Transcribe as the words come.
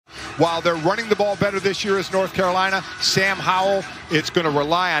while they're running the ball better this year as North Carolina, Sam Howell, it's going to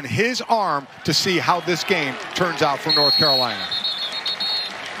rely on his arm to see how this game turns out for North Carolina.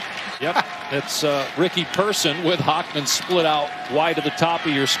 Yep, it's Ricky Person with Hockman split out wide to the top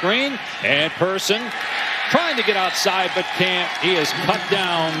of your screen. And Person trying to get outside but can't. He is cut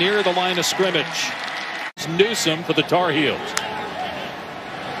down near the line of scrimmage. It's Newsome for the Tar Heels.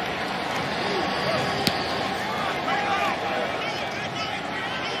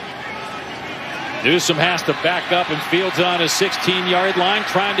 Newsome has to back up and fields it on his 16-yard line,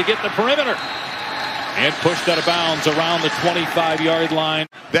 trying to get the perimeter. And pushed out of bounds around the 25-yard line.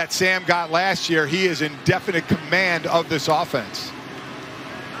 That Sam got last year, he is in definite command of this offense.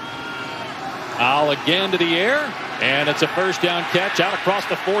 Howell again to the air, and it's a first down catch out across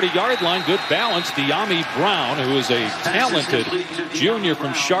the 40-yard line. Good balance. De'Ami Brown, who is a talented junior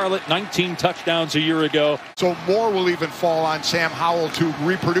from Charlotte, 19 touchdowns a year ago. So more will even fall on Sam Howell to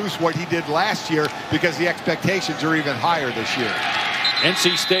reproduce what he did last year because the expectations are even higher this year.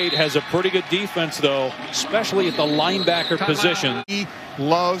 NC State has a pretty good defense, though, especially at the linebacker position. He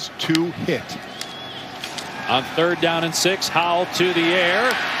loves to hit. On 3rd down and 6, Howell to the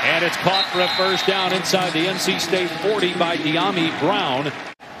air, and it's caught for a first down inside the NC State 40 by De'Ami Brown.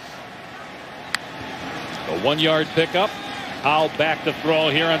 A 1-yard pickup. Howell back to throw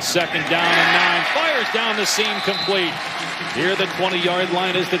here on 2nd down and 9. Fires down the seam, complete. Here the 20-yard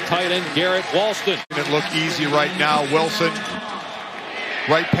line is the tight end, Garrett Walston. It look easy right now. Wilson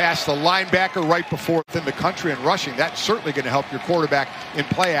right past the linebacker, right before within the country and rushing. That's certainly going to help your quarterback in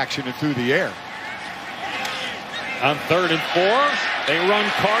play action and through the air. On 3rd and 4, they run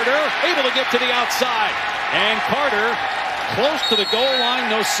Carter, able to get to the outside. And Carter close to the goal line,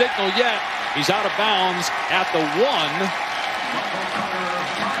 no signal yet. He's out of bounds at the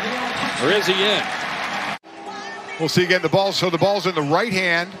 1. Or is he in? We'll see again the ball. So the ball's in the right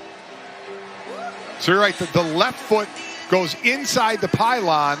hand. So you're right, the left foot goes inside the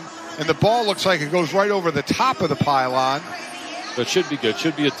pylon, and the ball looks like it goes right over the top of the pylon. But should be good.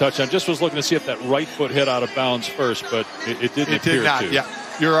 Should be a touchdown. Just was looking to see if that right foot hit out of bounds first, but it didn't appear did not. to. Yeah,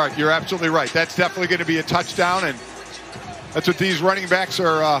 you're right. You're absolutely right. That's definitely going to be a touchdown, and that's what these running backs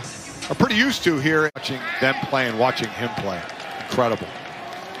are pretty used to here. Watching them play and watching him play. Incredible.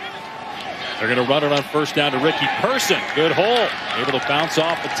 They're going to run it on 1st down to Ricky Person. Good hole. Able to bounce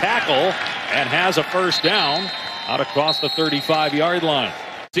off the tackle and has a first down out across the 35-yard line.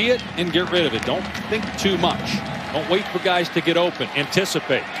 See it and get rid of it. Don't think too much. Don't wait for guys to get open.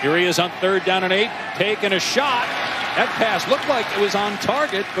 Anticipate. Here he is on 3rd down and 8. Taking a shot. That pass looked like it was on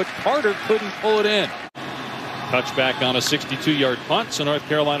target, but Carter couldn't pull it in. Touchback on a 62-yard punt. So North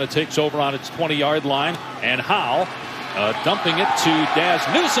Carolina takes over on its 20-yard line. And Howell dumping it to Daz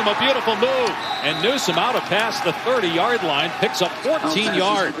Newsome. A beautiful move. And Newsome out of past the 30-yard line. Picks up 14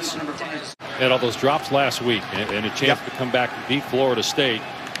 yards. Had all those drops last week and a chance to come back and beat Florida State.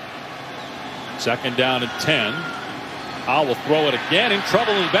 2nd down and 10. Howell will throw it again, in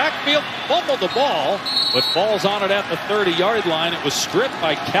trouble in the backfield, fumbled the ball, but falls on it at the 30-yard line. It was stripped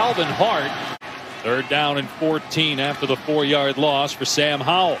by Calvin Hart. 3rd down and 14 after the 4-yard loss for Sam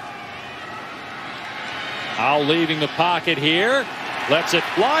Howell. Howell leaving the pocket here, lets it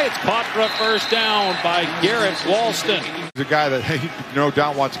fly. It's caught for a first down by Garrett Walston. He's a guy that no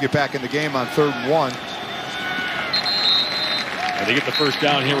doubt wants to get back in the game on 3rd and 1. And they get the first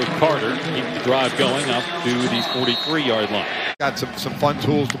down here with Carter. Keep the drive going up to the 43-yard line. Got some fun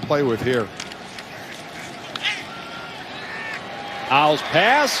tools to play with here. Howell's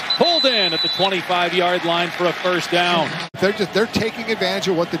pass pulled in at the 25-yard line for a first down. They're taking advantage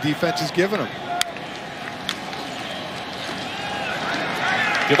of what the defense is giving them.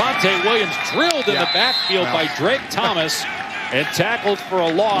 Javonte Williams drilled in the backfield by Drake Thomas and tackled for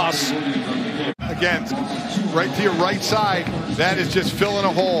a loss. Again, right to your right side, that is just filling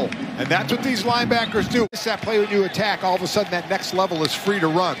a hole. And that's what these linebackers do. It's that play when you attack, all of a sudden that next level is free to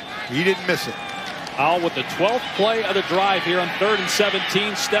run. He didn't miss it. Howell with the 12th play of the drive here on 3rd and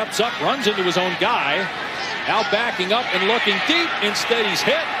 17. Steps up, runs into his own guy. Now backing up and looking deep. Instead he's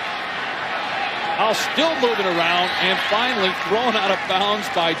hit. Howell still moving around and finally thrown out of bounds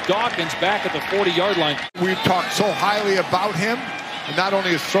by Dawkins back at the 40-yard line. We've talked so highly about him. And not only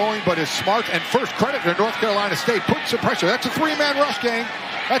his throwing, but his smarts. And first credit to North Carolina State. Put some pressure. That's a 3-man rush, gang.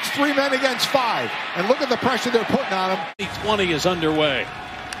 That's 3 men against 5. And look at the pressure they're putting on him. 20 is underway.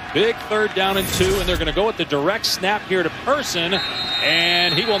 Big 3rd down and 2. And they're going to go with the direct snap here to Person.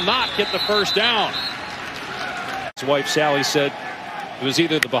 And he will not get the first down. His wife, Sally, said it was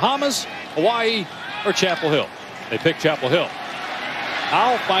either the Bahamas, Hawaii, or Chapel Hill. They picked Chapel Hill.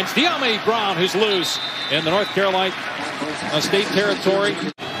 Howell finds De'Ami Brown, who's loose in the North Carolina State territory.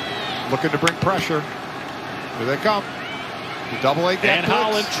 looking to bring pressure. Here they come. The double A gap. And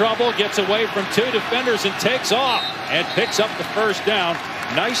Howell in trouble, gets away from two defenders and takes off and picks up the first down.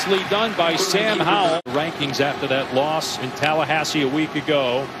 Nicely done by Sam Howell. Rankings after that loss in Tallahassee a week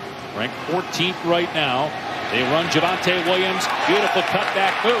ago. Ranked 14th right now. They run Javonte Williams. Beautiful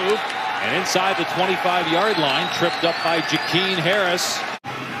cutback move. And inside the 25-yard line, tripped up by Jakeen Harris.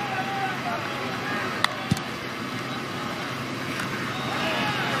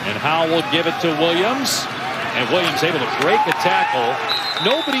 And Howell will give it to Williams. And Williams able to break a tackle.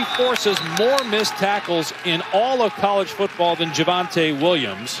 Nobody forces more missed tackles in all of college football than Javonte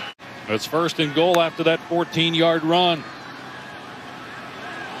Williams. It's first and goal after that 14-yard run.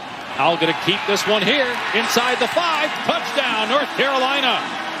 Howell going to keep this one here. Inside the 5. Touchdown, North Carolina.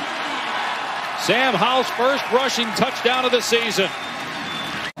 Sam Howell's first rushing touchdown of the season.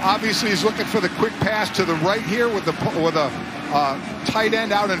 Obviously, he's looking for the quick pass to the right here with a tight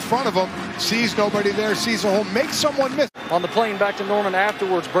end out in front of him. Sees nobody there, sees a hole, makes someone miss. On the plane back to Norman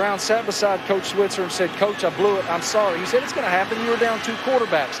afterwards, Brown sat beside Coach Switzer and said, "Coach, I blew it. I'm sorry." He said, "It's going to happen. You were down 2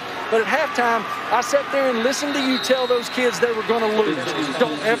 quarterbacks." But at halftime, I sat there and listened to you tell those kids they were going to lose.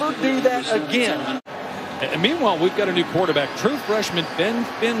 Don't ever do that again. And meanwhile, we've got a new quarterback, true freshman Ben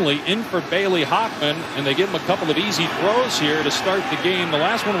Finley, in for Bailey Hockman, and they give him a couple of easy throws here to start the game. The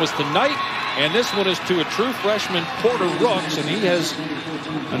last one was tonight, and this one is to a true freshman, Porter Rooks, and he has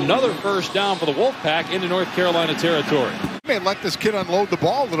another first down for the Wolfpack into North Carolina territory. May let this kid unload the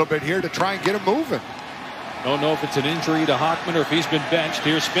ball a little bit here to try and get him moving. Don't know if it's an injury to Hockman or if he's been benched.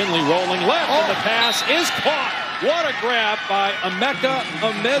 Here's Finley rolling left, and the pass is caught. What a grab by Emeka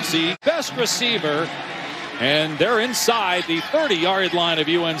Emezi, best receiver. And they're inside the 30-yard line of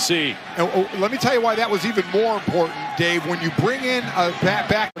UNC. And let me tell you why that was even more important, Dave. When you bring in a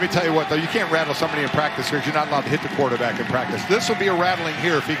back, let me tell you what, though, you can't rattle somebody in practice here. You're not allowed to hit the quarterback in practice. This will be a rattling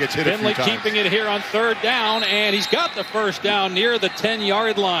here if he gets hit Finley a few times. Keeping it here on 3rd down, and he's got the first down near the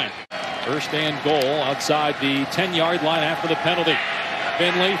 10-yard line. First and goal outside the 10-yard line after the penalty.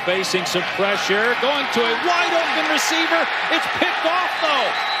 Finley facing some pressure, going to a wide-open receiver. It's picked off,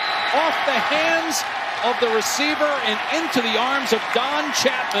 though, off the hands of the receiver and into the arms of Don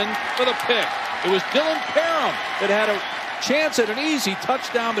Chapman for the pick. It was Dylan Parham that had a chance at an easy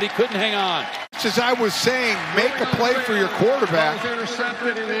touchdown, but he couldn't hang on. As I was saying, make a play for your quarterback.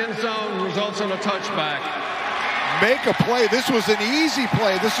 Intercepted in the end zone, results in a touchback. Make a play. This was an easy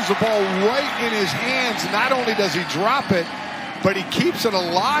play. This is a ball right in his hands. Not only does he drop it, but he keeps it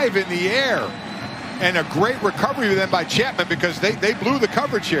alive in the air. And a great recovery then by Chapman because they blew the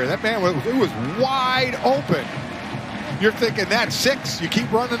coverage here. That man was wide open. You're thinking that's 6. You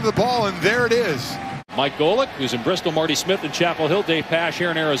keep running the ball, and there it is. Mike Golick, who's in Bristol, Marty Smith in Chapel Hill, Dave Pasch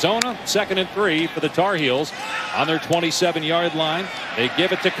here in Arizona. 2nd and 3 for the Tar Heels on their 27-yard line. They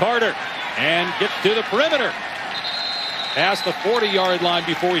give it to Carter and get to the perimeter. Past the 40-yard line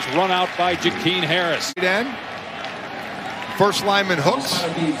before he's run out by Jakeen Harris. First lineman hooks.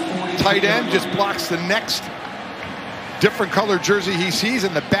 Tight end just blocks the next different color jersey he sees,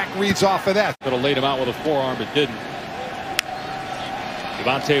 and the back reads off of that. Could have laid him out with a forearm, but didn't.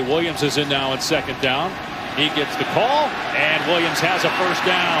 Javonte Williams is in now on 2nd down. He gets the call, and Williams has a first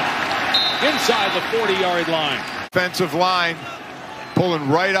down inside the 40-yard line. Defensive line pulling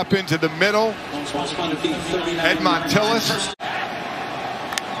right up into the middle. Ed Montilus.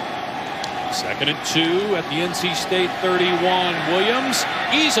 2nd and 2 at the NC State 31. Williams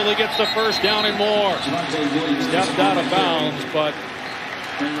easily gets the first down and more. Stepped out of bounds, but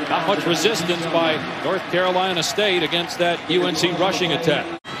not much resistance by North Carolina State against that UNC rushing attack.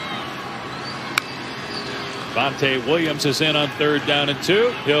 Javonte Williams is in on 3rd down and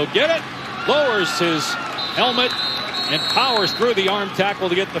 2. He'll get it, lowers his helmet, and powers through the arm tackle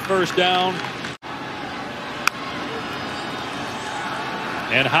to get the first down.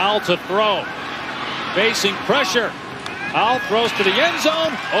 And Howell to throw. Facing pressure. Howell throws to the end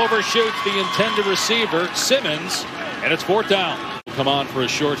zone. Overshoots the intended receiver, Simmons. And it's 4th down. Come on for a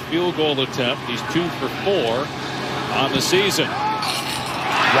short field goal attempt. He's 2 for 4 on the season.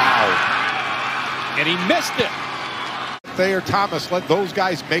 Wow. And he missed it. Thayer Thomas let those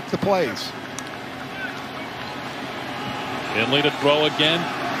guys make the plays. Finley to throw again.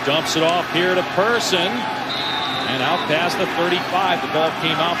 Dumps it off here to Person. And out past the 35. The ball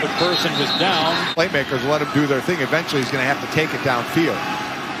came out, but Person was down. Playmakers let him do their thing. Eventually, he's going to have to take it downfield.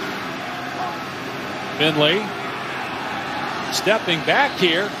 Finley stepping back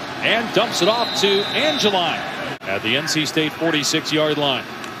here and dumps it off to Angeline at the NC State 46-yard line.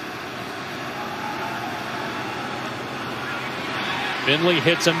 Finley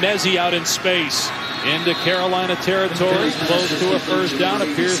hits Emezi out in space. into Carolina territory, close to a first down,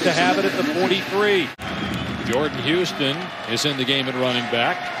 appears to have it at the 43. Jordan Houston is in the game at running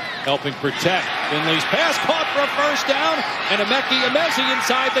back, helping protect. Finley's pass caught for a first down, and Emezi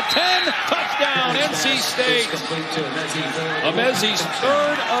inside the 10. Touchdown, NC State. Emezi's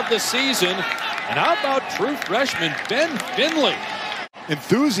third of the season. And how about true freshman Ben Finley?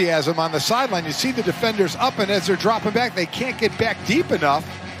 Enthusiasm on the sideline. You see the defenders up, and as they're dropping back, they can't get back deep enough.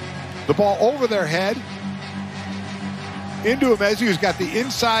 The ball over their head into Emezi, who's got the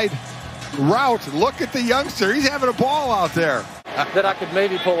inside route. Look at the youngster. He's having a ball out there. That I could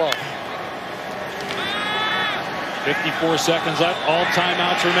maybe pull off. 54 seconds left. All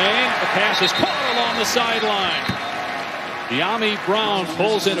timeouts remain. The pass is caught along the sideline. De'Ami Brown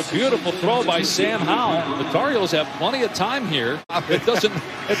pulls in a beautiful throw by Sam Howell. The Tar Heels have plenty of time here. It doesn't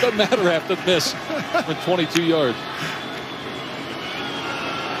matter after the miss from 22 yards.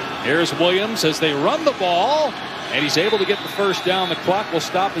 Here's Williams as they run the ball, and he's able to get the first down. The clock will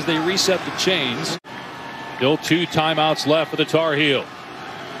stop as they reset the chains. Still 2 timeouts left for the Tar Heel.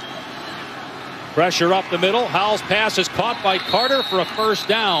 Pressure up the middle. Howell's pass is caught by Carter for a first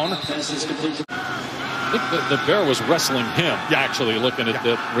down. I think the Bear was wrestling him, actually, looking at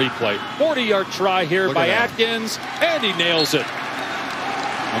the replay. 40-yard try here by Atkins, and he nails it.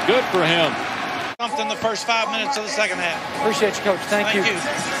 Well, good for him. In the first 5 minutes of the second half. Appreciate you, Coach. Thank you.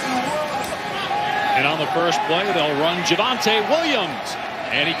 And on the first play, they'll run Javonte Williams.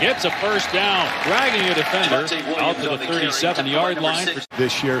 And he gets a first down, dragging a defender out to the 37-yard line.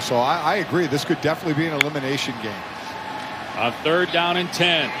 This year, so I agree. This could definitely be an elimination game. On third down and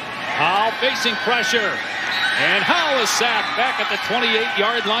 10. Howell facing pressure. And Howell is sacked back at the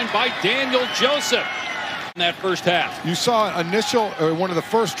 28-yard line by Daniel Joseph. In that first half, you saw one of the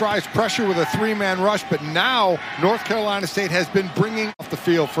first drives pressure with a 3-man rush, but now North Carolina State has been bringing off the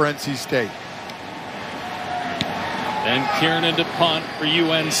field for NC State. Then Kiernan to punt for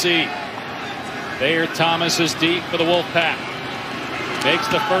UNC. Thayer Thomas is deep for the Wolfpack. Makes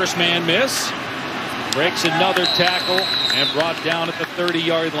the first man miss. Breaks another tackle and brought down at the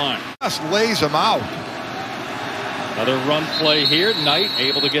 30-yard line. Just lays him out. Another run play here. Knight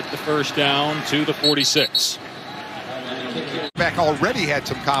able to get the first down to the 46. Back already had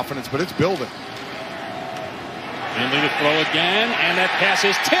some confidence, but it's building. Finley to throw again, and that pass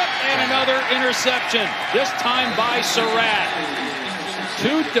is tipped, and another interception. This time by Surratt.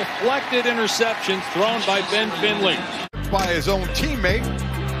 2 deflected interceptions thrown by Ben Finley. By his own teammate,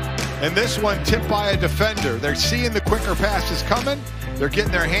 and this one tipped by a defender. They're seeing the quicker passes coming. They're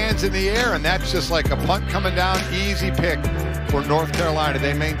getting their hands in the air, and that's just like a punt coming down. Easy pick for North Carolina.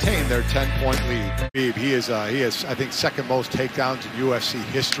 They maintain their 10-point lead. He is, I think, second most takedowns in UFC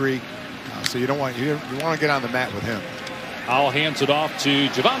history. So you want to get on the mat with him. Howell hands it off to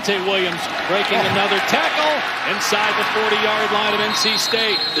Javonte Williams, breaking another tackle inside the 40-yard line of NC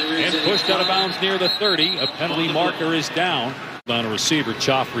State, and pushed out of bounds near the 30. A penalty marker is down on a receiver,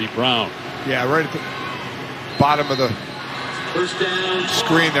 Joffrey Brown. Yeah, right at the bottom of the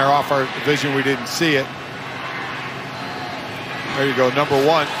screen there, off our vision. We didn't see it. There you go, number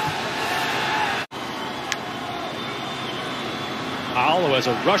 1. Howell, who has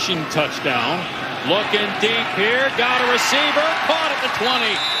a rushing touchdown, looking deep here, got a receiver, caught at the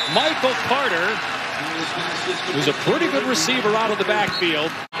 20. Michael Carter, who's a pretty good receiver out of the backfield.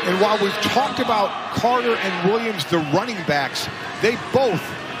 And while we've talked about Carter and Williams, the running backs, they both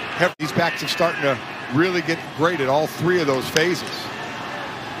have these backs are starting to really get great at all 3 of those phases.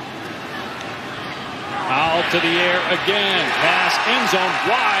 Howell to the air again. Pass end zone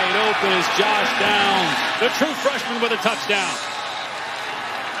wide open is Josh Downs, the true freshman, with a touchdown.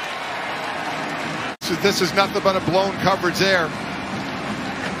 So this is nothing but a blown coverage there.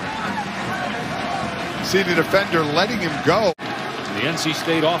 See the defender letting him go. The NC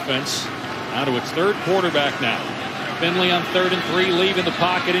State offense down to its third quarterback now. Finley on 3rd and 3, leaving the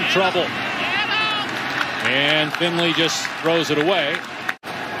pocket in trouble. And Finley just throws it away.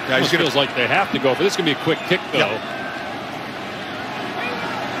 Yeah, it feels like they have to go for this. Is going to be a quick kick, though. Yep.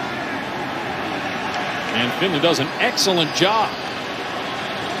 And Finley does an excellent job.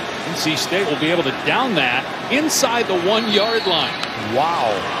 NC State will be able to down that inside the 1-yard line.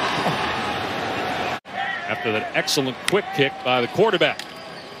 Wow. After that excellent quick kick by the quarterback.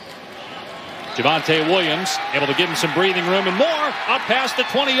 Javonte Williams able to give him some breathing room and more. Up past the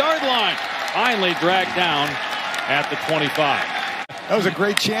 20-yard line. Finally dragged down at the 25. That was a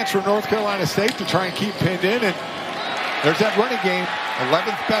great chance for North Carolina State to try and keep pinned in. And there's that running game.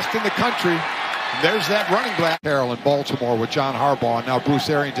 11th best in the country. There's that running back. Carroll in Baltimore with John Harbaugh, and now Bruce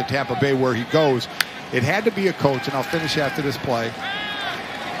Arians in Tampa Bay, where he goes. It had to be a coach, and I'll finish after this play.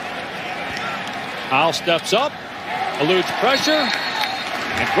 Howell steps up, eludes pressure,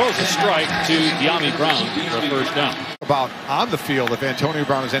 and throws a strike to Dyami Brown for a first down. About on the field, if Antonio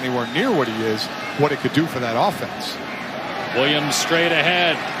Brown is anywhere near what he is, what it could do for that offense. Williams straight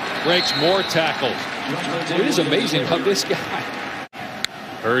ahead, breaks more tackles. It is amazing how this guy.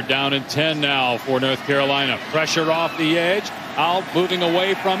 Third down and 10 now for North Carolina. Pressure off the edge. Howell moving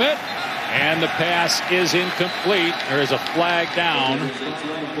away from it. And the pass is incomplete. There is a flag down.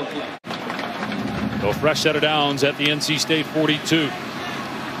 So fresh set of downs at the NC State 42.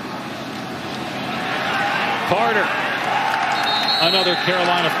 Carter. Another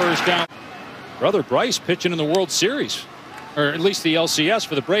Carolina first down. Brother Bryce pitching in the World Series. Or at least the LCS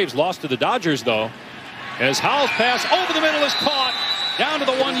for the Braves. Lost to the Dodgers, though. As Howell's pass over the middle is caught. Down to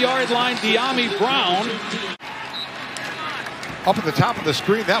the 1-yard line, Dyami Brown. Up at the top of the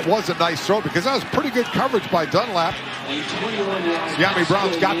screen, that was a nice throw because that was pretty good coverage by Dunlap. Dyami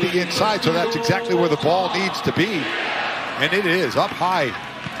Brown's got the inside, so that's exactly where the ball needs to be. And it is up high.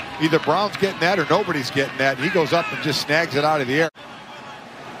 Either Brown's getting that or nobody's getting that. He goes up and just snags it out of the air.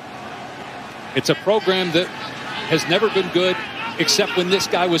 It's a program that has never been good except when this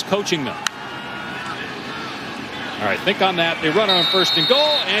guy was coaching them. All right, think on that. They run on first and goal,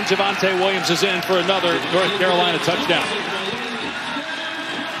 and Javonte Williams is in for another North Carolina touchdown.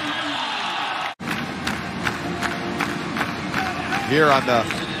 Here on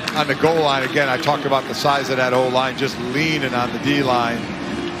the goal line, again, I talked about the size of that O-line, just leaning on the D-line,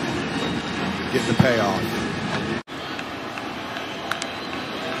 getting the payoff.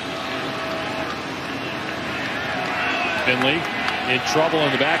 Finley in trouble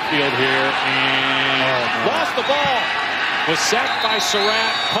in the backfield here, and lost the ball. Was sacked by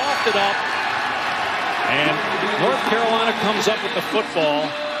Surratt, coughed it up, and North Carolina comes up with the football.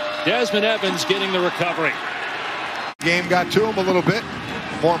 Desmond Evans getting the recovery. Game got to him a little bit.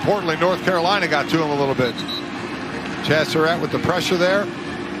 More importantly, North Carolina got to him a little bit. Chaz Surratt with the pressure there.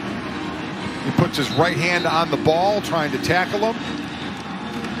 He puts his right hand on the ball, trying to tackle him.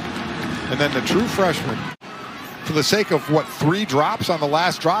 And then the true freshman, for the sake of what, 3 drops on the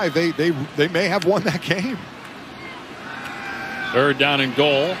last drive, they may have won that game. Third down and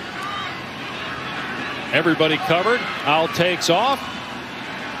goal. Everybody covered. Howell takes off,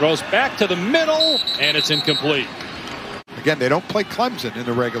 throws back to the middle, and it's incomplete. Again, they don't play Clemson in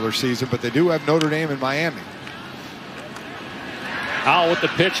the regular season, but they do have Notre Dame and Miami. Howell with the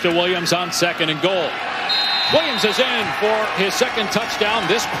pitch to Williams on second and goal. Williams is in for his second touchdown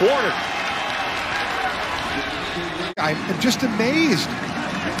this quarter. I'm just amazed.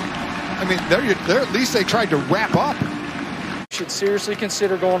 I mean, they're at least they tried to wrap up. Should seriously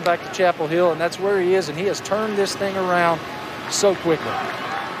consider going back to Chapel Hill, and that's where he is, and he has turned this thing around so quickly.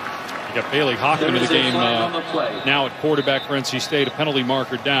 You got Bailey Hockman in the game now at quarterback for NC State, a penalty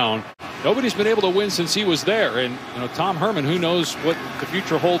marker down. Nobody's been able to win since he was there, and Tom Herman, who knows what the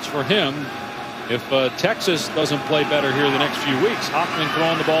future holds for him if Texas doesn't play better here the next few weeks. Hockman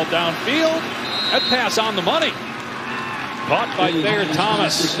throwing the ball downfield. That pass on the money. Caught by Thayer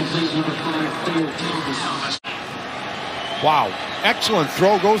Thomas. Wow. Excellent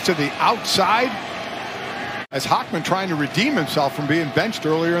throw. Goes to the outside as Hockman trying to redeem himself from being benched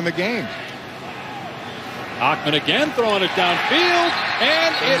earlier in the game. Hockman again throwing it downfield,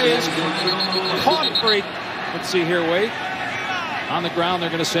 and it is caught for a, let's see here, wait. On the ground, they're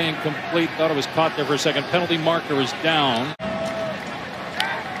going to say incomplete. Thought it was caught there for a second. Penalty marker is down.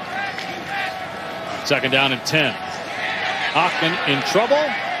 Second down and 10. Hockman in trouble.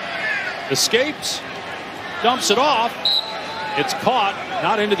 Escapes. Dumps it off. It's caught.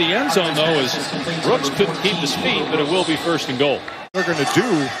 Not into the end zone, though, as Brooks couldn't keep his feet, but it will be first and goal. They're going to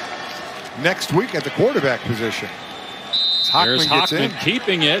do next week at the quarterback position. There's Hockman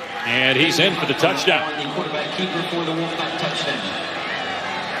keeping it, and he's in for the touchdown.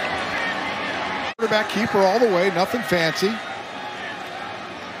 Quarterback keeper all the way, nothing fancy.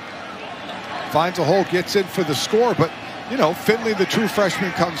 Finds a hole, gets in for the score, but Finley, the true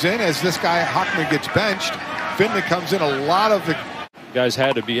freshman, comes in as this guy Hockman gets benched. Finley comes in. A lot of the guys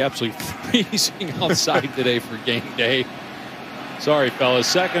had to be absolutely freezing outside today for game day. Sorry, fellas.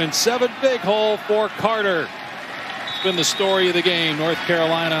 Second and 7, big hole for Carter. It's been the story of the game. North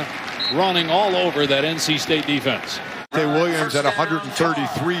Carolina running all over that NC State defense. Williams at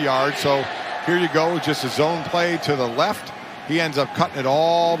 133 yards. So here you go, just a zone play to the left. He ends up cutting it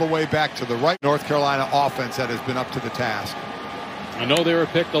all the way back to the right. North Carolina offense that has been up to the task. I know they were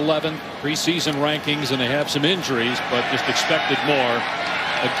picked 11th preseason rankings, and they have some injuries, but just expected more.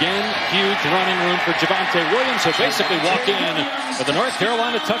 Again, huge running room for Javonte Williams, who basically walk in for the North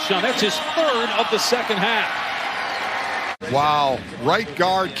Carolina touchdown. That's his third of the second half. Wow. Right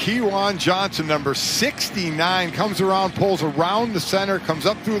guard Kewan Johnson, number 69, comes around, pulls around the center, comes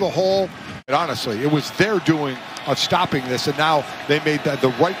up through the hole. And honestly, it was their doing of stopping this, and now they made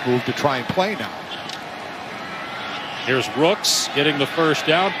the right move to try and play now. Here's Rooks getting the first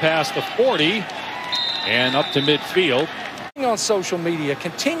down past the 40 and up to midfield. On social media,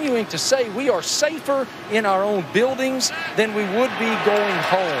 continuing to say we are safer in our own buildings than we would be going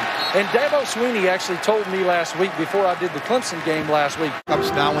home. And Dabo Sweeney actually told me last week, before I did the Clemson game last week.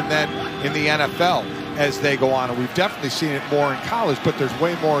 Ups now and then in the NFL as they go on, and we've definitely seen it more in college, but there's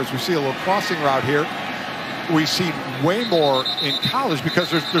way more as we see a little crossing route here. We see way more in college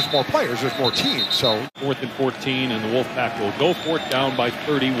because there's more players, there's more teams. So 4th and 14, and the Wolfpack will go for it down by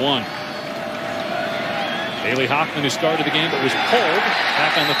 31. Bailey Hockman, who started the game but was pulled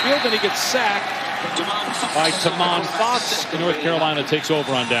back on the field, and he gets sacked by Tamon Fox. North Carolina takes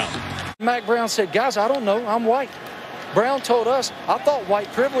over on down. Mac Brown said, guys, I don't know, I'm white. Brown told us, I thought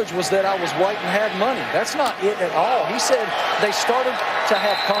white privilege was that I was white and had money. That's not it at all. He said they started to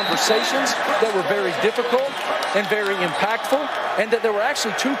have conversations that were very difficult and very impactful, and that there were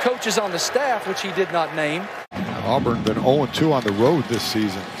actually 2 coaches on the staff, which he did not name. Auburn been 0-2 on the road this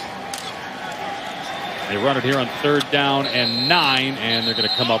season. They run it here on 3rd down and 9, and they're going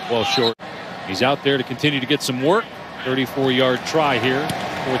to come up well short. He's out there to continue to get some work. 34-yard try here.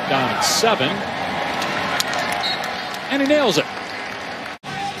 4th down and 7. And he nails it.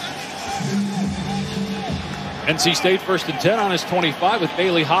 NC State 1st and 10 on his 25 with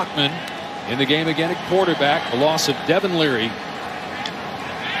Bailey Hockman in the game again at quarterback. The loss of Devin Leary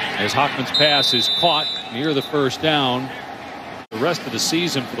as Hockman's pass is caught near the first down. The rest of the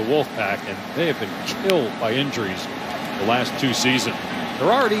season for the Wolfpack, and they have been killed by injuries the last 2 seasons.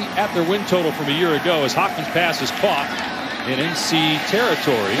 They're already at their win total from a year ago as Hockman's pass is caught in NC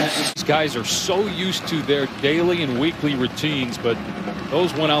territory. These guys are so used to their daily and weekly routines, but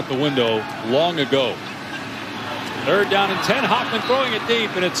those went out the window long ago. 3rd down and 10. Hockman throwing it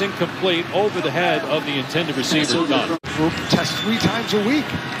deep, and it's incomplete over the head of the intended receiver. Done. Group test 3 times a week,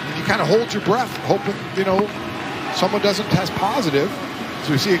 and you kind of hold your breath, hoping someone doesn't test positive.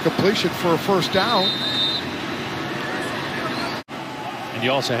 So we see a completion for a 1st down. And you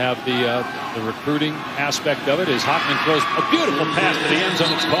also have the recruiting aspect of it as Hockman throws a beautiful pass to the end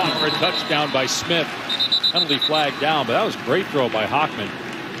zone. It's caught for a touchdown by Smith. Penalty flag down, but that was a great throw by Hockman.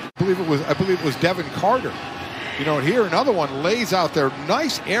 I believe it was Devin Carter. Here another one lays out there.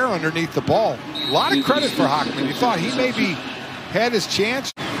 Nice air underneath the ball. A lot of credit for Hockman. You thought he maybe had his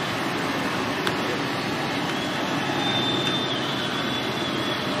chance.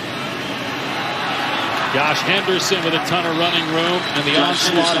 Josh Henderson with a ton of running room, and the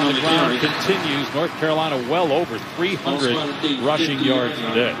onslaught on the ground continues. North Carolina well over 300 rushing yards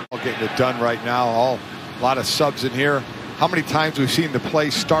today. Getting it done right now. A lot of subs in here. How many times we've seen the play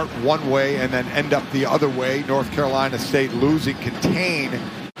start one way and then end up the other way? North Carolina State losing, contain,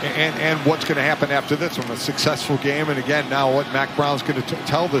 and what's going to happen after this one? A successful game, and again, now what Mac Brown's going to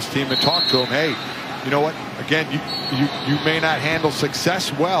tell this team and talk to them. Hey, you know what? Again, you may not handle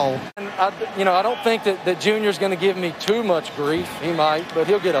success well. And I don't think that Junior's going to give me too much grief. He might, but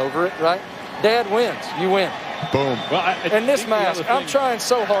he'll get over it, right? Dad wins. You win. Boom. Well, and this mask, I'm trying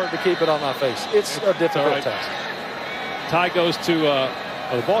so hard to keep it on my face. It's a difficult task. Ty goes to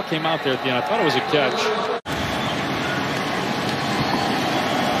the ball came out there at the end. I thought it was a catch.